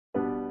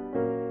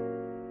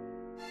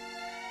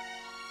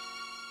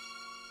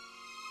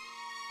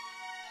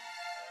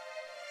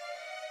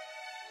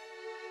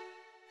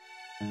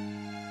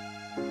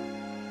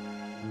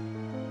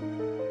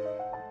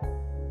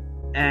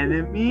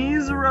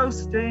Enemies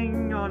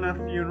roasting on a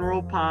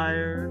funeral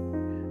pyre.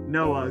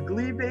 No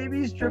ugly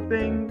babies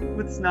dripping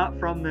with snot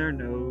from their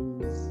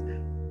nose.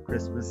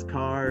 Christmas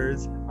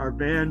cards are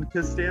banned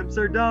 'cause stamps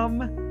are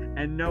dumb,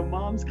 and no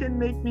moms can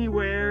make me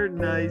wear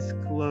nice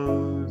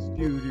clothes.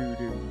 Do.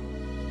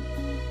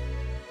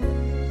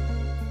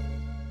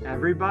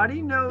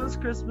 Everybody knows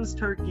Christmas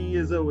turkey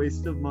is a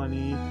waste of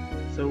money,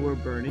 so we're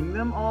burning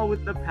them all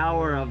with the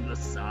power of the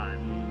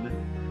sun.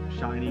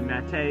 Shiny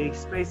matte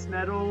space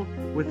metal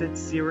with its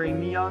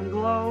searing neon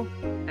glow,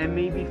 and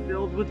maybe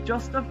filled with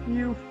just a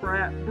few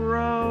frat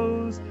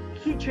bros.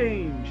 Key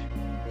change!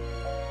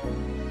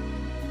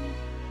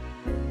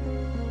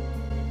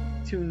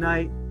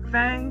 Tonight,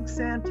 Fang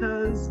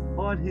Santa's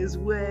on his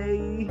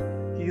way.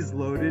 He's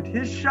loaded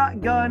his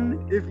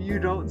shotgun, if you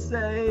don't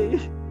say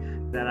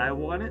that I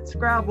want it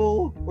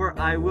Scrabble, or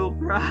I will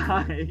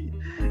cry.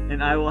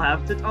 And I will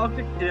have to talk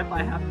to, and if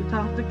I have to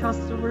talk to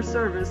customer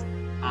service,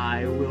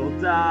 I will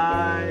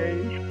die.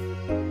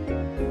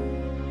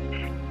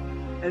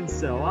 And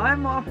so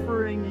I'm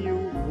offering you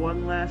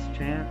one last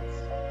chance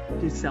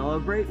to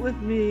celebrate with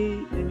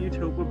me in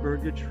Utopia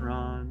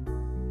Burgatron.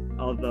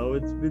 Although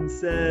it's been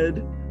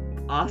said,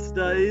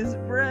 Asta is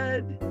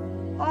bread,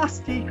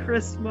 austi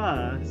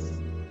Christmas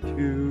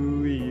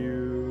to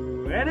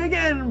you. And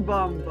again,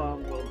 bum,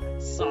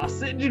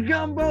 sausage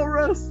gumbo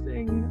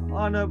roasting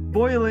on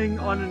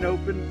an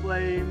open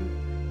flame.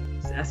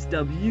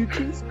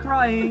 SWT's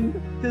crying,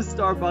 his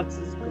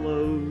Starbucks is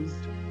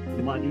closed.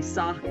 Muddy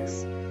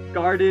socks,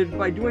 guarded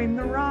by Dwayne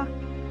The Rock.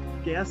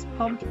 Gas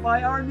pumped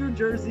by our New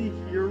Jersey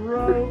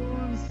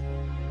heroes.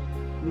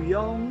 We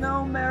all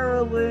know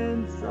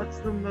Maryland sucks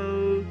the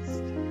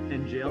most,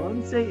 and jail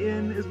and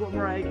Satan is what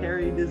Mariah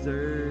Carey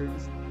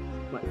deserves.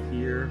 But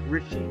here,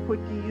 Richie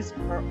Quickies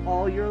are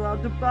all you're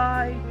allowed to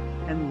buy,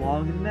 and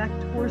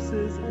long-necked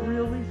horses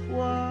really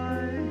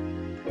fly.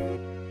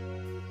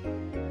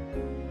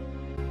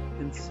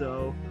 And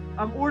so,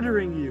 I'm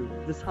ordering you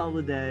this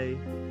holiday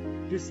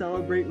to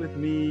celebrate with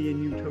me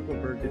in Utopia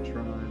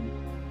Burgatron.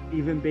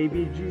 Even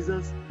baby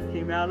Jesus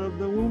came out of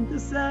the womb to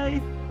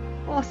say,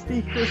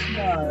 austi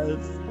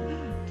Christmas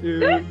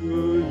to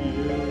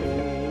you.